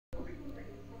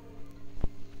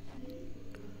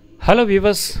Hello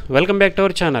viewers, welcome back to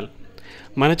our channel.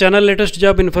 మన channel latest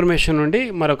job information నుండి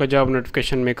మరొక job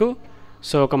notification మీకు.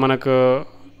 So మనకు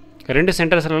రెండు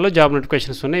సెంటర్స్లలో జాబ్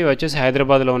నోటిఫికేషన్స్ ఉన్నాయి. ఇవి వచ్చేసి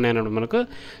హైదరాబాద్లో ఉన్నాయన్నమాట మనకు.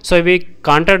 సో ఇవి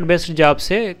కాంట్రాక్ట్ బేస్డ్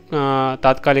జాబ్సే,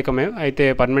 తాత్కాలికమే, అయితే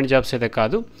పర్మనెంట్ జాబ్స్ అయితే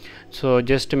కాదు. సో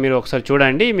జస్ట్ మీరు ఒకసారి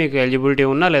చూడండి, మీకు ఎలిజిబిలిటీ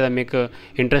ఉన్నా లేదా మీకు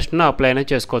ఇంట్రెస్ట్ ఉన్నా అప్లై అయినా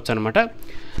చేసుకోవచ్చు అనమాట.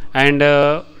 అండ్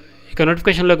ఇక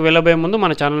నోటిఫికేషన్లోకి వెళ్ళబోయే ముందు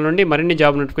మన ఛానల్ నుండి మరిన్ని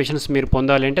జాబ్ నోటిఫికేషన్స్ మీరు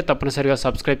పొందాలి అంటే తప్పనిసరిగా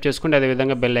సబ్స్క్రైబ్ చేసుకోండి.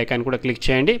 అదేవిధంగా బెల్ ఐకాన్ కూడా క్లిక్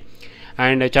చేయండి.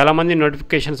 అండ్ చాలామంది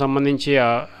నోటిఫికేషన్ సంబంధించి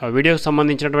వీడియోకి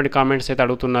సంబంధించినటువంటి కామెంట్స్ అయితే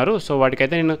అడుగుతున్నారు. సో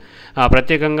వాటికైతే నేను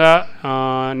ప్రత్యేకంగా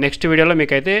నెక్స్ట్ వీడియోలో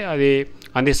మీకైతే అది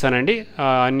అందిస్తానండి.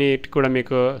 అన్నిటి కూడా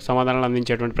మీకు సమాధానాలు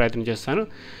అందించేటువంటి ప్రయత్నం చేస్తాను.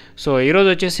 సో ఈరోజు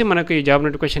వచ్చేసి మనకు ఈ జాబ్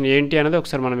నోటిఫికేషన్ ఏంటి అనేది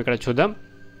ఒకసారి మనం ఇక్కడ చూద్దాం.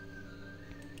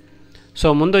 సో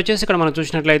ముందు వచ్చేసి ఇక్కడ మనం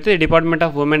చూసినట్లయితే department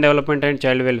of women development and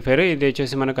child welfare, ఇది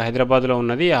వచ్చేసి మనకు హైదరాబాద్లో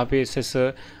ఉన్నది ఆఫీసెస్.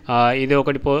 ఇది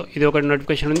ఒకటి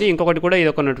నోటిఫికేషన్ ఉంది, ఇంకొకటి కూడా ఇది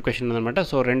ఒక నోటిఫికేషన్ ఉందన్నమాట.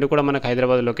 సో రెండు కూడా మనకు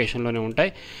హైదరాబాద్ లొకేషన్లోనే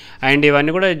ఉంటాయి. అండ్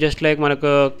ఇవన్నీ కూడా జస్ట్ లైక్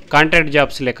మనకు కాంట్రాక్ట్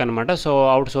జాబ్స్ లెక్క అనమాట. So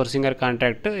out sourcing are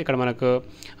contract, ఇక్కడ మనకు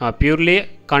ప్యూర్లీ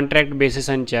కాంట్రాక్ట్ బేసిస్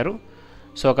అని ఇచ్చారు.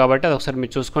 సో కాబట్టి అది ఒకసారి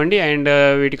మీరు చూసుకోండి. అండ్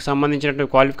వీటికి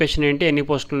సంబంధించినటువంటి క్వాలిఫికేషన్ ఏంటి, ఎన్ని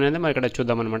పోస్టులు అనేది మనం ఇక్కడ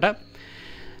చూద్దామన్నమాట.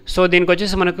 సో దీనికి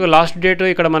వచ్చేసి మనకు లాస్ట్ డేట్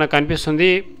ఇక్కడ మనకు కనిపిస్తుంది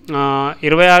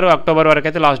 26 అక్టోబర్ వరకు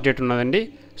అయితే లాస్ట్ డేట్ ఉన్నదండి.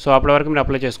 సో అప్పటి వరకు మీరు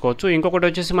అప్లై చేసుకోవచ్చు. ఇంకొకటి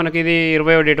వచ్చేసి మనకి ఇది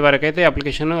 20వ డేట్ వరకు అయితే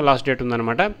అప్లికేషన్ లాస్ట్ డేట్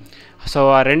ఉందన్నమాట. సో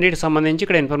ఆ రెండింటికి సంబంధించి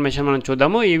ఇక్కడ ఇన్ఫర్మేషన్ మనం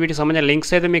చూద్దాము. ఈ వీటికి సంబంధించిన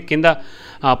లింక్స్ అయితే మీకు కింద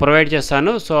ప్రొవైడ్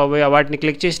చేస్తాను. సో వాటిని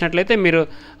క్లిక్ చేసినట్లయితే మీరు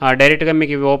డైరెక్ట్గా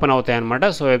మీకు ఇవి ఓపెన్ అవుతాయి అన్నమాట.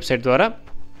 సో వెబ్సైట్ ద్వారా.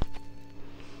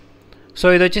 సో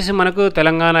ఇది వచ్చేసి మనకు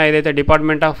తెలంగాణ ఏదైతే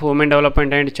department of women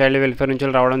development and child welfare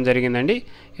నుంచి రావడం జరిగిందండి.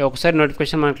 ఒకసారి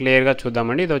నోటిఫికేషన్ మనం క్లియర్గా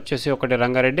చూద్దామండి. ఇది వచ్చేసి ఒకటి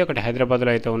రంగారెడ్డి, ఒకటి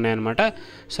హైదరాబాద్లో అయితే ఉన్నాయన్నమాట.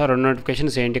 సో రెండు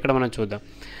నోటిఫికేషన్స్ ఏంటి ఇక్కడ మనం చూద్దాం.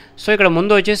 సో ఇక్కడ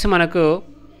ముందు వచ్చేసి మనకు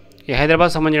ఈ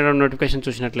హైదరాబాద్ సంబంధించిన నోటిఫికేషన్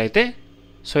చూసినట్లయితే,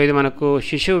 సో ఇది మనకు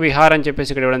శిశు విహార్ అని చెప్పేసి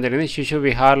ఇక్కడ ఇవ్వడం జరిగింది. శిశు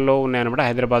విహార్లో ఉన్నాయన్నమాట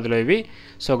హైదరాబాద్లో ఇవి.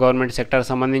 సో గవర్నమెంట్ సెక్టర్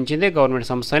సంబంధించింది, గవర్నమెంట్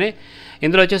సంస్థనే.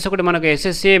 ఇందులో వచ్చేసి ఒకటి మనకు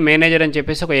ఎస్ఎస్సీ మేనేజర్ అని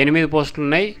చెప్పేసి ఒక 8 పోస్టులు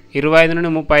ఉన్నాయి. 25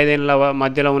 నుండి 35 ఏళ్ళ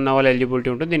మధ్యలో ఉన్న వాళ్ళు ఎలిజిబిలిటీ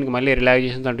ఉంటుంది. దీనికి మళ్ళీ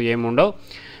రిలాక్సేషన్స్ అంటూ ఏమి ఉండవు.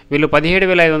 వీళ్ళు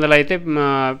 17,500 అయితే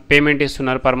పేమెంట్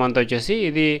ఇస్తున్నారు పర్ మంత్ వచ్చేసి.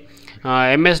 ఇది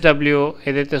ఎంఎస్డబ్ల్యూ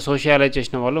ఏదైతే సోషియాలజీ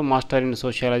చేసిన వాళ్ళు, మాస్టర్ ఇన్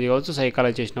సోషియాలజీ కావచ్చు,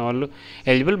 సైకాలజీ చేసిన వాళ్ళు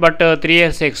ఎలిజిబుల్. బట్ 3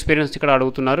 years ఎక్స్పీరియన్స్ ఇక్కడ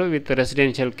అడుగుతున్నారు విత్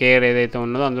రెసిడెన్షియల్ కేర్ ఏదైతే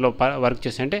ఉన్నదో అందులో వర్క్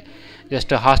చేసి, అంటే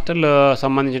జస్ట్ హాస్టల్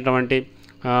సంబంధించినటువంటి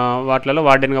వాటిలలో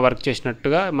వార్డెన్గా వర్క్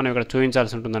చేసినట్టుగా మనం ఇక్కడ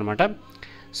చూపించాల్సి ఉంటుందన్నమాట.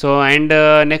 సో అండ్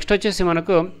నెక్స్ట్ వచ్చేసి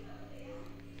మనకు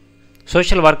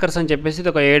సోషల్ వర్కర్స్ అని చెప్పేసి ఇది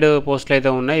ఒక 7 పోస్టులు అయితే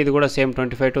ఉన్నాయి. ఇది కూడా సేమ్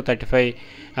 25 to 35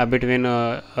 బిట్వీన్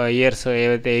ఇయర్స్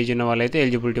ఏవైతే ఏజ్ ఉన్న వాళ్ళైతే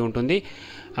ఎలిజిబిలిటీ ఉంటుంది.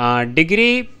 డిగ్రీ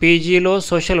పీజీలో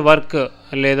సోషల్ వర్క్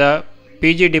లేదా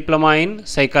PG diploma in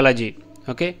psychology,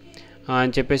 okay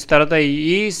అని చెప్పేసి. తర్వాత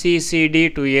ఈసీసీడీ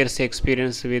 2 years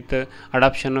ఎక్స్పీరియన్స్ విత్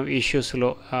అడాప్షన్ ఇష్యూస్లో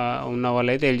ఉన్న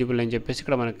వాళ్ళైతే ఎలిజిబుల్ అని చెప్పేసి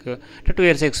ఇక్కడ మనకు 2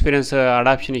 years ఎక్స్పీరియన్స్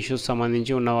అడాప్షన్ ఇష్యూస్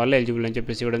సంబంధించి ఉన్న వాళ్ళు ఎలిజిబుల్ అని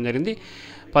చెప్పేసి ఇవ్వడం జరిగింది.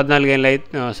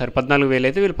 14,000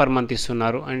 అయితే వీళ్ళు పర్ మంత్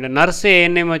ఇస్తున్నారు. అండ్ నర్స్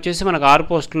ఏఎన్ఎం వచ్చేసి మనకు 6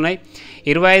 పోస్టులు ఉన్నాయి.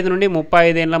 25 నుండి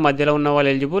 35 ఏళ్ళ మధ్యలో ఉన్న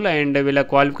వాళ్ళు ఎలిజిబుల్. అండ్ వీళ్ళ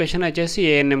క్వాలిఫికేషన్ వచ్చేసి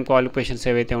ఏఎన్ఎం క్వాలిఫికేషన్స్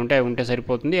ఏవైతే ఉంటాయి అవి ఉంటే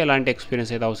సరిపోతుంది. ఎలాంటి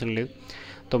ఎక్స్పీరియన్స్ అయితే అవసరం లేదు.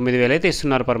 9,000 అయితే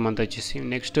ఇస్తున్నారు పర్ మంత్ వచ్చేసి.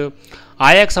 నెక్స్ట్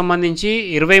ఆయాకి సంబంధించి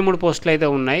 23 పోస్టులు అయితే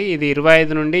ఉన్నాయి. ఇది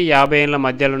 25 నుండి 50 ఏళ్ళ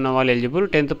మధ్యలో ఉన్న వాళ్ళు ఎలిజిబుల్.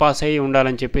 10th పాస్ అయ్యి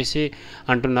ఉండాలని చెప్పేసి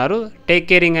అంటున్నారు. టేక్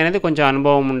కేరింగ్ అనేది కొంచెం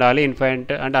అనుభవం ఉండాలి.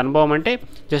 ఇన్ఫాంట్ అంటే అనుభవం అంటే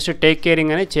జస్ట్ టేక్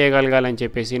కేరింగ్ అనేది చేయగలగాలని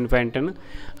చెప్పేసి ఇన్ఫాంట్ను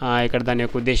ఇక్కడ దాని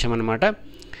యొక్క ఉద్దేశం అనమాట.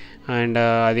 అండ్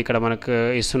అది ఇక్కడ మనకు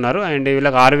ఇస్తున్నారు. అండ్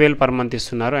వీళ్ళకి 6,000 పర్ మంత్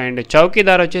ఇస్తున్నారు. అండ్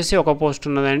చౌకీదార్ వచ్చేసి ఒక పోస్ట్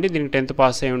ఉన్నదండి. దీనికి 10th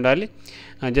పాస్ అయి ఉండాలి.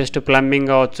 జస్ట్ ప్లంబింగ్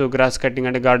కావచ్చు, గ్రాస్ కటింగ్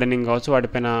అంటే గార్డెనింగ్ కావచ్చు,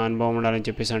 వాటిపైన అనుభవం ఉండాలని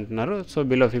చెప్పేసి అంటున్నారు. సో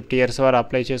బిలో 50 years వారు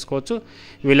అప్లై చేసుకోవచ్చు.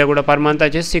 వీళ్ళకి కూడా పర్ మంత్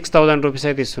వచ్చేసి 6,000 రూపీస్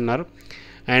అయితే ఇస్తున్నారు.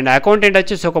 అండ్ అకౌంటెంట్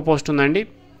వచ్చేసి ఒక పోస్ట్ ఉందండి.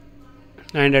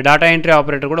 అండ్ డేటా ఎంట్రీ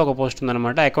ఆపరేటర్ కూడా ఒక పోస్ట్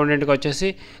ఉందన్నమాట. అకౌంటెంట్కి వచ్చేసి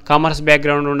కామర్స్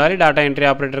బ్యాక్గ్రౌండ్ ఉండాలి. డేటా ఎంట్రీ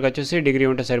ఆపరేటర్కి వచ్చేసి డిగ్రీ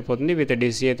ఉంటే సరిపోతుంది విత్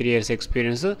DCA 3 years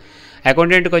ఎక్స్పీరియన్స్.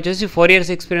 అకౌంటెంట్కి వచ్చేసి 4 years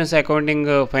ఎక్స్పీరియన్స్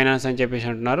అకౌంటింగ్ ఫైనాన్స్ అని చెప్పేసి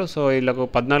అంటున్నారు. సో వీళ్ళకు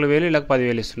 14,000, వీళ్ళకి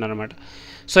 10,000 ఇస్తున్నారు అనమాట.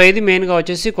 సో ఇది మెయిన్గా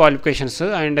వచ్చేసి క్వాలిఫికేషన్స్.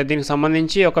 అండ్ దీనికి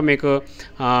సంబంధించి మీకు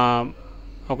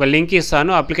ఒక లింక్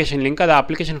ఇస్తాను, అప్లికేషన్ లింక్. అది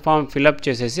అప్లికేషన్ ఫామ్ ఫిల్అప్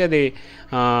చేసేసి అది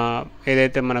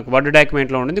ఏదైతే మనకు వర్డ్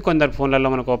డాక్యుమెంట్లో ఉంటుంది, కొందరు ఫోన్లలో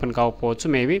మనకు ఓపెన్ కాకపోవచ్చు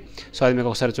మేబీ. సో అది మీకు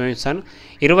ఒకసారి చూపిస్తాను.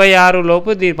 26 లోపు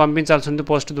దీన్ని పంపించాల్సి ఉంది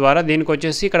పోస్ట్ ద్వారా. దీనికి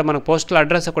వచ్చేసి ఇక్కడ మనకు పోస్టల్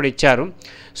అడ్రస్ ఒకటి ఇచ్చారు.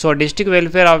 So district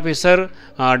welfare officer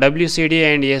WCD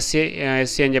and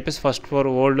SC అని చెప్పేసి first floor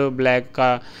old black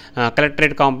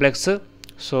collectorate complex,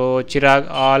 so Chirag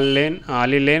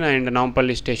Ali lane and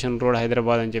Nampally station road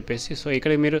Hyderabad అని చెప్పేసి. సో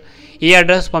ఇక్కడ మీరు ఈ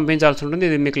అడ్రస్ పంపించాల్సి ఉంటుంది.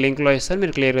 ఇది మీకు లింక్లో ఇస్తారు,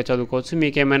 మీరు క్లియర్గా చదువుకోవచ్చు.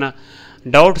 మీకు ఏమైనా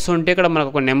డౌట్స్ ఉంటే ఇక్కడ మనకు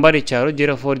ఒక నెంబర్ ఇచ్చారు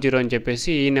 040 అని చెప్పేసి,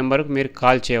 ఈ నెంబర్కి మీరు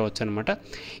కాల్ చేయవచ్చు అనమాట.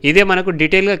 ఇదే మనకు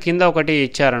డీటెయిల్గా కింద ఒకటి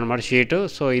ఇచ్చారనమాట షీటు.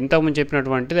 సో ఇంతకుముందు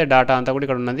చెప్పినటువంటిది డేటా అంతా కూడా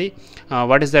ఇక్కడ ఉన్నది.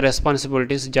 What is the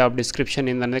responsibilities, job description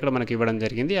అనేది ఇక్కడ మనకి ఇవ్వడం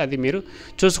జరిగింది. అది మీరు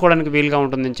చూసుకోవడానికి వీలుగా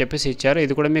ఉంటుందని చెప్పేసి ఇచ్చారు.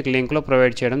 ఇది కూడా మీకు లింక్లో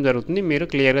ప్రొవైడ్ చేయడం జరుగుతుంది. మీరు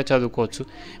క్లియర్గా చదువుకోవచ్చు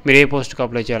మీరు ఏ పోస్ట్కి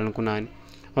అప్లై చేయాలనుకున్నా అని.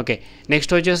 ఓకే,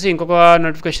 నెక్స్ట్ వచ్చేసి ఇంకొక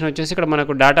నోటిఫికేషన్ వచ్చేసి ఇక్కడ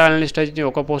మనకు డేటా అనలిస్ట్ వచ్చి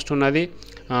ఒక పోస్ట్ ఉన్నది,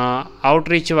 అవుట్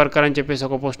రీచ్ వర్కర్ అని చెప్పేసి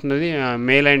ఒక పోస్ట్ ఉన్నది,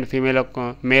 male and female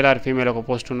male or female ఒక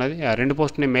పోస్ట్ ఉన్నది, 2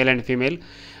 పోస్టులు ఉన్నాయి male and female.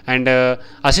 And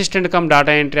assistant cum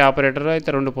data entry operator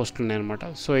అయితే 2 పోస్టులు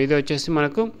ఉన్నాయన్నమాట. సో ఇది వచ్చేసి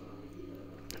మనకు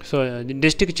సో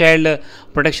డిస్ట్రిక్ట్ చైల్డ్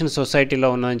ప్రొటెక్షన్ సొసైటీలో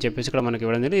ఉన్నదని చెప్పేసి ఇక్కడ మనకి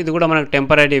ఇవ్వడం జరిగింది. ఇది కూడా మనకు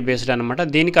టెంపరీ బేస్డ్ అనమాట.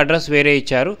 దీనికి అడ్రస్ వేరే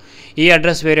ఇచ్చారు, ఈ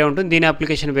అడ్రస్ వేరే ఉంటుంది, దీని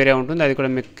అప్లికేషన్ వేరే ఉంటుంది. అది కూడా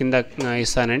మీకు కింద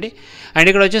ఇస్తానండి. అండ్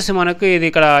ఇక్కడ వచ్చేసి మనకు ఇది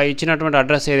ఇక్కడ ఇచ్చినటువంటి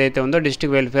అడ్రస్ ఏదైతే ఉందో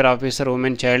district welfare officer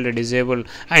women child disable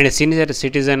and senior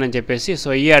citizen అని చెప్పేసి,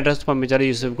 సో ఈ అడ్రస్ పంపించారు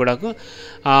యూసుఫ్ గూడకు.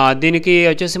 దీనికి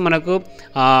వచ్చేసి మనకు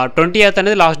 20th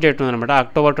అనేది లాస్ట్ డేట్ ఉందన్నమాట,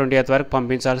 అక్టోబర్ 20th వరకు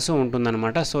పంపించాల్సి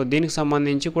ఉంటుందన్నమాట. సో దీనికి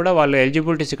సంబంధించి కూడా వాళ్ళు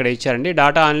ఎలిజిబిలిటీస్ ఇక్కడ ఇచ్చారండి.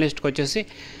 డేటా అనలిస్ట్కి వచ్చేసి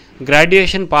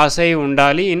గ్రాడ్యుయేషన్ పాస్ అయి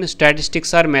ఉండాలి in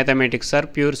statistics or mathematics are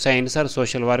pure science or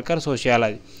social worker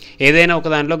sociology, ఏదైనా ఒక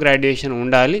దాంట్లో గ్రాడ్యుయేషన్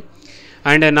ఉండాలి.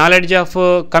 అండ్ నాలెడ్జ్ ఆఫ్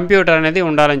కంప్యూటర్ అనేది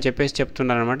ఉండాలని చెప్పేసి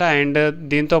చెప్తున్నారనమాట. అండ్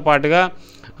దీంతో పాటుగా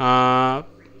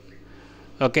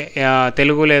ఓకే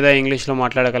తెలుగు లేదా ఇంగ్లీష్లో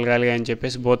మాట్లాడగలగాలి అని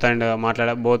చెప్పేసి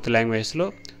బోత్ లాంగ్వేజ్లో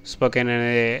స్పోకెన్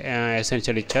అనేది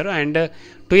ఎసెన్షియల్ ఇచ్చారు. అండ్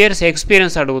 2 years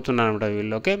ఎక్స్పీరియన్స్ అడుగుతున్నారు అనమాట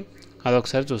వీళ్ళు. ఓకే,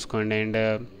 అదొకసారి చూసుకోండి. అండ్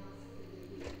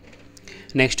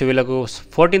నెక్స్ట్ వీళ్ళకు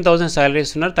 14,000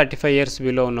 శాలరీస్ ఉన్నారు. 35 years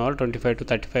బిలో ఉన్నవాళ్ళు 25 to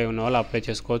 35 ఉన్నవాళ్ళు అప్లై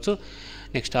చేసుకోవచ్చు.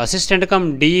 Next assistant cum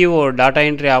DEO data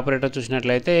entry operator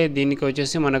చూసినట్లయితే దీనికి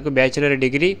వచ్చేసి మనకు bachelor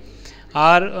degree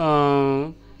or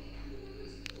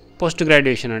post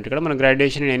graduation అంటే ఇక్కడ మన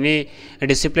గ్రాడ్యుయేషన్ ఎనీ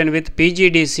డిసిప్లిన్ విత్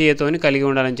పీజీడీసీఏతో కలిగి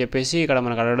ఉండాలని చెప్పేసి ఇక్కడ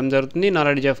మనకు అడగడం జరుగుతుంది.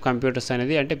 నాలెడ్జ్ ఆఫ్ కంప్యూటర్స్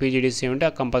అనేది అంటే పీజీడీసీఏ ఉంటే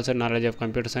ఆ కంపల్సరీ నాలెడ్జ్ ఆఫ్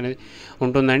కంప్యూటర్స్ అనేది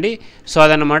ఉంటుందండి. సో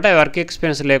అదనమాట, వర్క్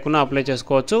ఎక్స్పీరియన్స్ లేకుండా అప్లై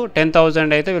చేసుకోవచ్చు.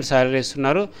 10,000 అయితే వీళ్ళు శాలరీ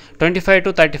ఇస్తున్నారు. 25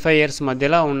 to 35 years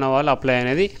మధ్యలో ఉన్న వాళ్ళు అప్లై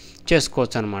అనేది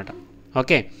చేసుకోవచ్చు అనమాట.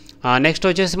 ఓకే, నెక్స్ట్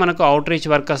వచ్చేసి మనకు అవుట్ రీచ్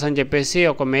వర్కర్స్ అని చెప్పేసి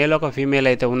ఒక మేల్ ఒక ఫీమేల్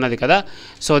అయితే ఉన్నది కదా.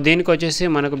 సో దీనికి వచ్చేసి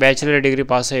మనకు బ్యాచిలర్ డిగ్రీ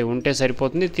పాస్ అయి ఉంటే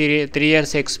సరిపోతుంది. 3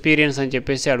 years ఎక్స్పీరియన్స్ అని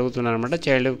చెప్పేసి అడుగుతున్నారు అనమాట.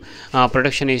 చైల్డ్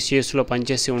ప్రొటెక్షన్ ఇష్యూస్లో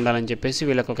పనిచేసి ఉండాలని చెప్పేసి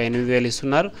వీళ్ళకి ఒక 8,000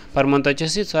 ఇస్తున్నారు పర్ మంత్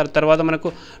వచ్చేసి. తర్వాత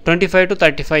మనకు 25 to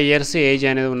 35 years ఏజ్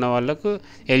అనేది ఉన్న వాళ్ళకు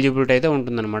ఎలిజిబిలిటీ అయితే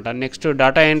ఉంటుందన్నమాట. నెక్స్ట్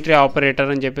డేటా ఎంట్రీ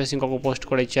ఆపరేటర్ అని చెప్పేసి ఇంకొక పోస్ట్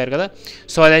కూడా ఇచ్చారు కదా.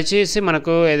 సో అది వచ్చేసి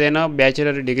మనకు ఏదైనా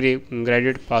బ్యాచిలర్ డిగ్రీ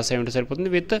గ్రాడ్యుయేట్ పాస్ అయి ఉంటే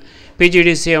సరిపోతుంది విత్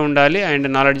పీజీడీసీఏ ఉండాలి అండ్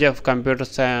నాలెడ్జ్ ఆఫ్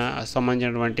కంప్యూటర్స్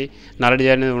సంబంధించినటువంటి నాలెడ్జ్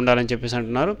అనేది ఉండాలని చెప్పేసి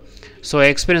అంటున్నారు. సో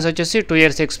ఎక్స్పీరియన్స్ వచ్చేసి 2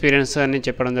 years ఎక్స్పీరియన్స్ అని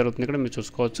చెప్పడం జరుగుతుంది ఇక్కడ మీరు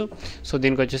చూసుకోవచ్చు. సో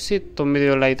దీనికి వచ్చేసి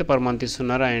 9,000 అయితే పర్ మంత్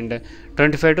ఇస్తున్నారు. అండ్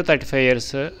 25 to 35 years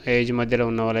ఏజ్ మధ్యలో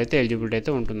ఉన్న వాళ్ళైతే ఎలిజిబిలిటీ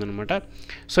అయితే ఉంటుందన్నమాట.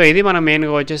 సో ఇది మన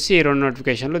మెయిన్గా వచ్చేసి ఈ 2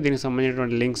 నోటిఫికేషన్లు. దీనికి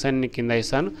సంబంధించినటువంటి లింక్స్ అన్ని కింద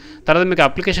ఇస్తాను. తర్వాత మీకు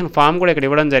అప్లికేషన్ ఫామ్ కూడా ఇక్కడ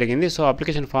ఇవ్వడం జరిగింది. సో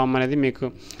అప్లికేషన్ ఫామ్ అనేది మీకు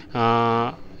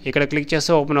ఇక్కడ క్లిక్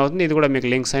చేస్తే ఓపెన్ అవుతుంది. ఇది కూడా మీకు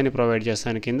లింక్స్ అని ప్రొవైడ్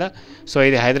చేస్తాను కింద. సో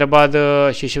ఇది హైదరాబాద్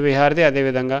శిశు విహార్ది,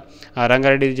 అదేవిధంగా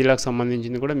రంగారెడ్డి జిల్లాకు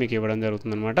సంబంధించింది కూడా మీకు ఇవ్వడం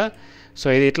జరుగుతుంది అనమాట. సో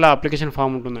ఇది ఇట్లా అప్లికేషన్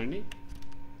ఫామ్ ఉంటుందండి.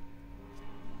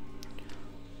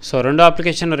 సో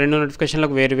 2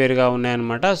 నోటిఫికేషన్లకు వేరుగా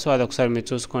ఉన్నాయన్నమాట. సో అది ఒకసారి మీరు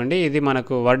చూసుకోండి. ఇది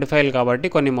మనకు వర్డ్ ఫైల్ కాబట్టి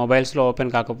కొన్ని మొబైల్స్లో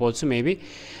ఓపెన్ కాకపోవచ్చు మేబీ.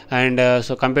 అండ్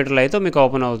సో కంప్యూటర్లో అయితే మీకు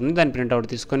ఓపెన్ అవుతుంది. దాని ప్రింట్అవుట్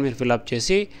తీసుకొని మీరు ఫిల్అప్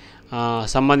చేసి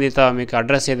సంబంధిత మీకు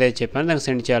అడ్రస్ ఏదైతే చెప్పానో దానికి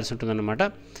సెండ్ చేయాల్సి ఉంటుంది అనమాట.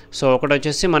 సో ఒకటి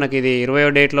వచ్చేసి మనకి ఇది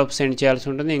 20వ డేట్ లోపు సెండ్ చేయాల్సి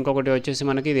ఉంటుంది. ఇంకొకటి వచ్చేసి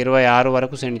మనకి ఇది 26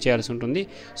 వరకు సెండ్ చేయాల్సి ఉంటుంది.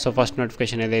 సో ఫస్ట్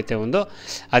నోటిఫికేషన్ ఏదైతే ఉందో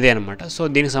అదే అనమాట. సో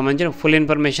దీనికి సంబంధించిన ఫుల్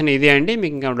ఇన్ఫర్మేషన్ ఇదే అండి.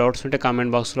 మీకు ఇంకా డౌట్స్ ఉంటే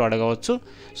కామెంట్ బాక్స్లో అడగవచ్చు.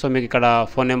 సో మీకు ఇక్కడ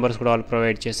ఫోన్ నెంబర్స్ కూడా వాళ్ళు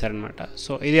ప్రొవైడ్ చేశారనమాట.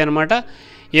 సో ఇది అనమాట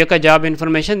ఈ యొక్క జాబ్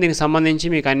ఇన్ఫర్మేషన్. దీనికి సంబంధించి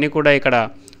మీకు అన్నీ కూడా ఇక్కడ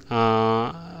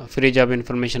ఫ్రీ జాబ్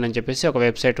ఇన్ఫర్మేషన్ అని చెప్పేసి ఒక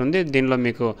వెబ్సైట్ ఉంది. దీనిలో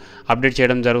మీకు అప్డేట్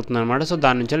చేయడం జరుగుతుంది అనమాట. సో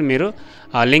దాని నుంచి మీరు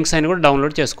లింక్స్ అని కూడా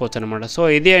డౌన్లోడ్ చేసుకోవచ్చు అనమాట. సో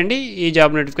ఇది అండి ఈ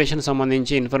జాబ్ నోటిఫికేషన్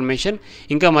సంబంధించి ఇన్ఫర్మేషన్.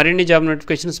 ఇంకా మరిన్ని జాబ్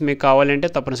నోటిఫికేషన్స్ మీకు కావాలంటే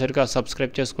తప్పనిసరిగా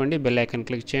సబ్స్క్రైబ్ చేసుకోండి, బెల్ ఐకాన్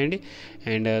క్లిక్ చేయండి.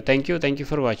 And thank you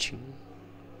for watching.